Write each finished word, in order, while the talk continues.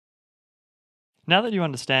Now that you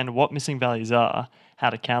understand what missing values are, how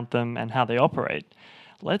to count them, and how they operate,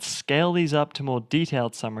 let's scale these up to more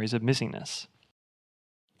detailed summaries of missingness.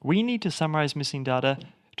 We need to summarize missing data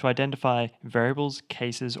to identify variables,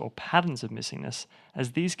 cases, or patterns of missingness,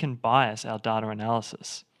 as these can bias our data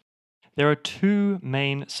analysis. There are two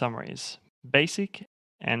main summaries: basic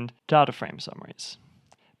and dataframe summaries.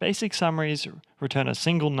 Basic summaries return a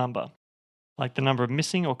single number, like the number of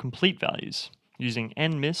missing or complete values, using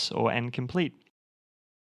nmiss or ncomplete.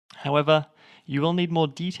 However, you will need more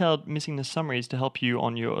detailed missingness summaries to help you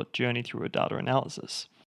on your journey through a data analysis.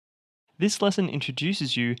 This lesson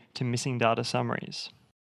introduces you to missing data summaries.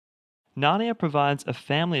 Naniar provides a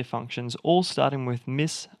family of functions all starting with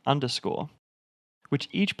miss underscore, which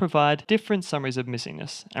each provide different summaries of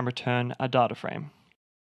missingness and return a data frame.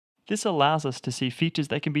 This allows us to see features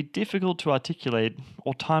that can be difficult to articulate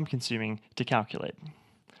or time-consuming to calculate.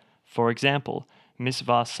 For example,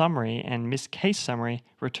 misvar summary and miscase summary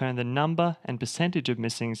return the number and percentage of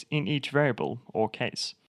missings in each variable or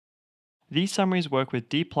case. These summaries work with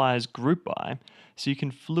dplyr's group by, so you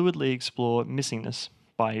can fluidly explore missingness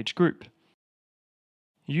by each group.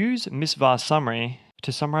 Use misvar summary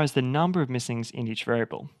to summarize the number of missings in each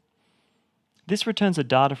variable. This returns a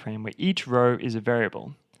data frame where each row is a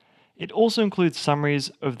variable. It also includes summaries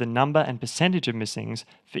of the number and percentage of missings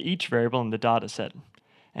for each variable in the dataset,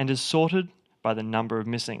 and is sorted by the number of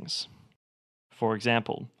missings. For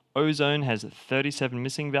example, ozone has 37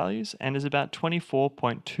 missing values and is about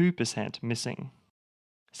 24.2% missing.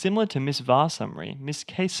 Similar to misvar summary,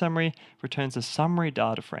 miscase summary returns a summary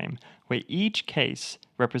data frame where each case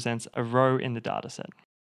represents a row in the dataset.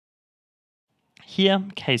 Here,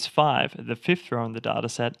 case 5, the fifth row in the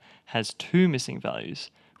dataset, has 2 missing values,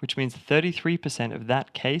 which means 33% of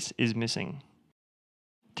that case is missing.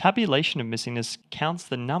 Tabulation of missingness counts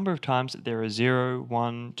the number of times that there are 0,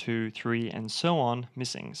 1, 2, 3, and so on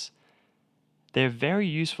missings. They are very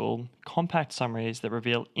useful, compact summaries that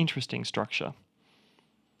reveal interesting structure.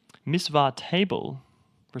 Misvar table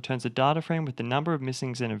returns a data frame with the number of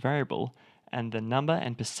missings in a variable and the number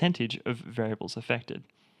and percentage of variables affected.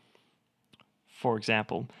 For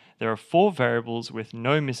example, there are 4 variables with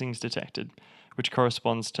no missings detected, which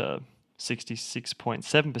corresponds to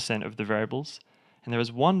 66.7% of the variables, and there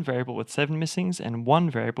is 1 variable with 7 missings and 1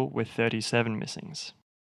 variable with 37 missings.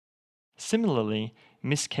 Similarly,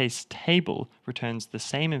 miscase table returns the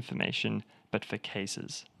same information, but for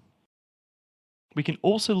cases. We can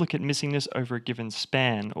also look at missingness over a given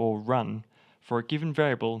span or run for a given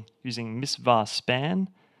variable using misvar span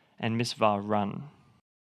and misvar run.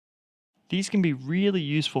 These can be really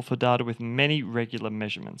useful for data with many regular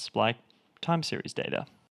measurements, like time series data.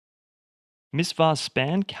 Misvar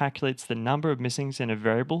span calculates the number of missings in a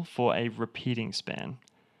variable for a repeating span.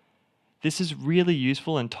 This is really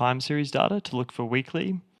useful in time series data to look for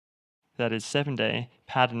weekly, that is 7-day,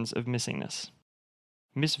 patterns of missingness.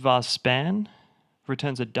 Misvar span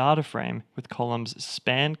returns a data frame with columns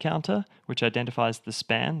span counter, which identifies the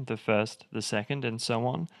span, the first, the second, and so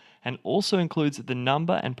on, and also includes the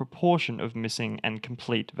number and proportion of missing and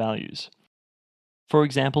complete values. For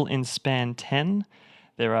example, in span 10,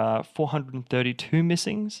 there are 432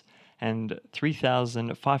 missings and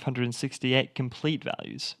 3,568 complete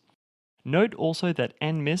values. Note also that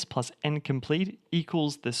nmiss plus ncomplete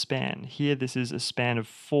equals the span. Here this is a span of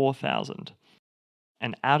 4,000.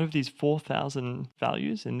 And out of these 4,000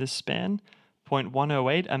 values in this span,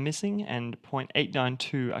 0.108 are missing and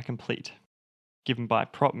 0.892 are complete, given by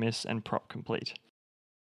prop miss and prop complete.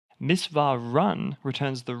 Misvar run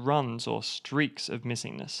returns the runs or streaks of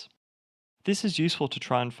missingness. This is useful to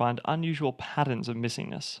try and find unusual patterns of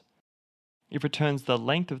missingness. It returns the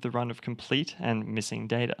length of the run of complete and missing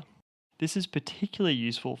data. This is particularly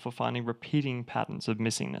useful for finding repeating patterns of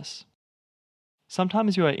missingness.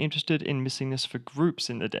 Sometimes you are interested in missingness for groups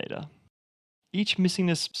in the data. Each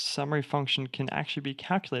missingness summary function can actually be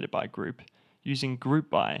calculated by group using group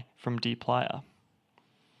by from dplyr.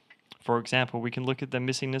 For example, we can look at the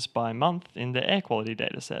missingness by month in the air quality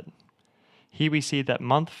dataset. Here we see that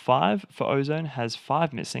month 5 for ozone has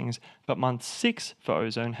 5 missings, but month 6 for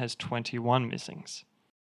ozone has 21 missings.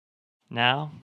 Now,